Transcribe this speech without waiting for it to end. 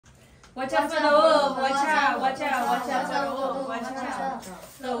Watch out for the wolf. Watch out, watch out, watch out for the wolf. Watch out.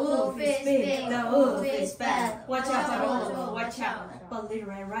 The wolf is big, the wolf is bad. Watch out for the wolf, watch out. But Little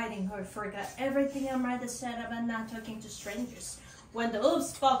Red Riding Hood forgot everything her mother said about not talking to strangers. When the wolf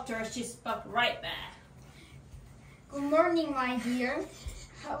spoke to her, she spoke right back. Good morning, my dear.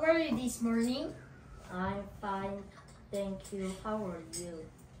 How are you this morning? I'm fine, thank you. How are you?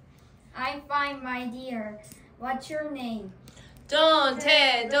 I'm fine, my dear. What's your name? Don't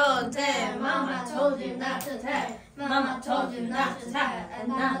tell. Mama told you not to tell. Mama told you not to tell and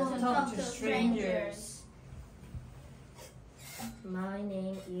not to talk to strangers. My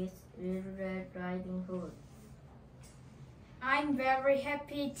name is Little Red Riding Hood. I'm very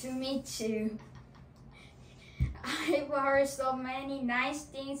happy to meet you. I've heard so many nice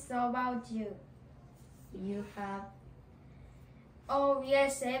things about you. You have? Oh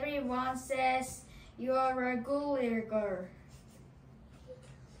yes, everyone says you are a good little girl.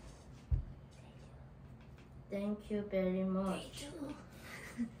 Thank you very much.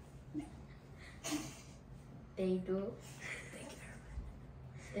 They do?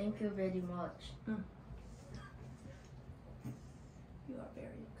 Thank you very much. You are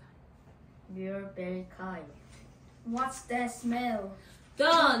very kind. You're very kind. What's that smell?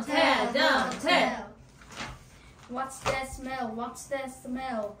 Don't tell. What's that smell? What's that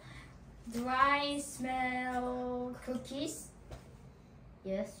smell? Do I smell cookies?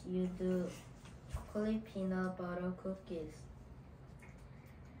 Yes, you do. Chocolate peanut butter cookies.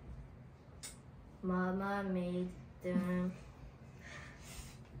 Mama made them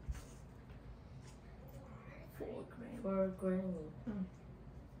for Granny.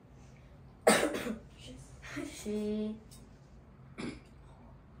 She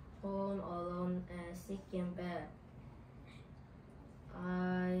home alone and sick in bed.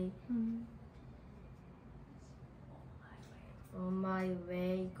 On my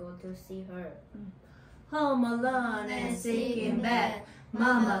way go to see her. Home alone and sick in bed.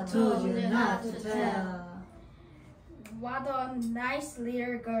 Mama told you not to tell. What a nice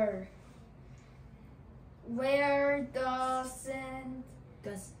little girl. Where does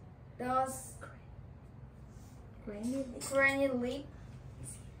Granny live?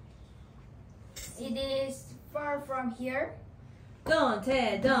 It is far from here. Don't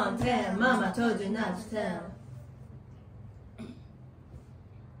tell. Mama told you not to tell.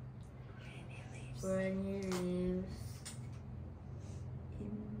 Granny lives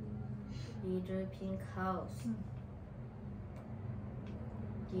in little pink house.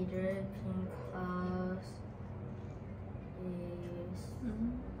 Little pink house is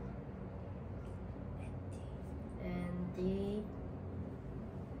empty.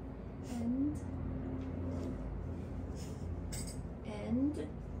 And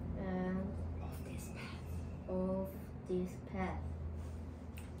of this path.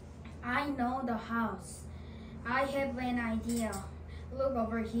 I know the house. I have an idea. Look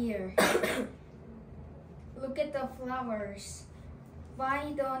over here. Look at the flowers.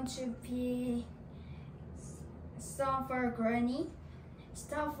 Why don't you pick some for Granny?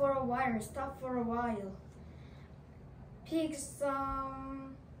 Stop for a while. Pick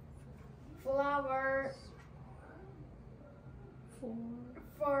some flower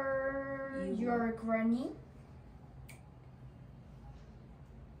for your Granny.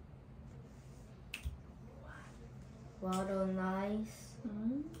 What a nice,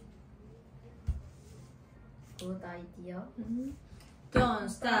 good idea. Don't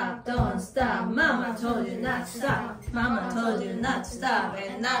stop. Mama told you not to stop. Mama told you not to stop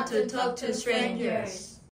and not to talk to strangers.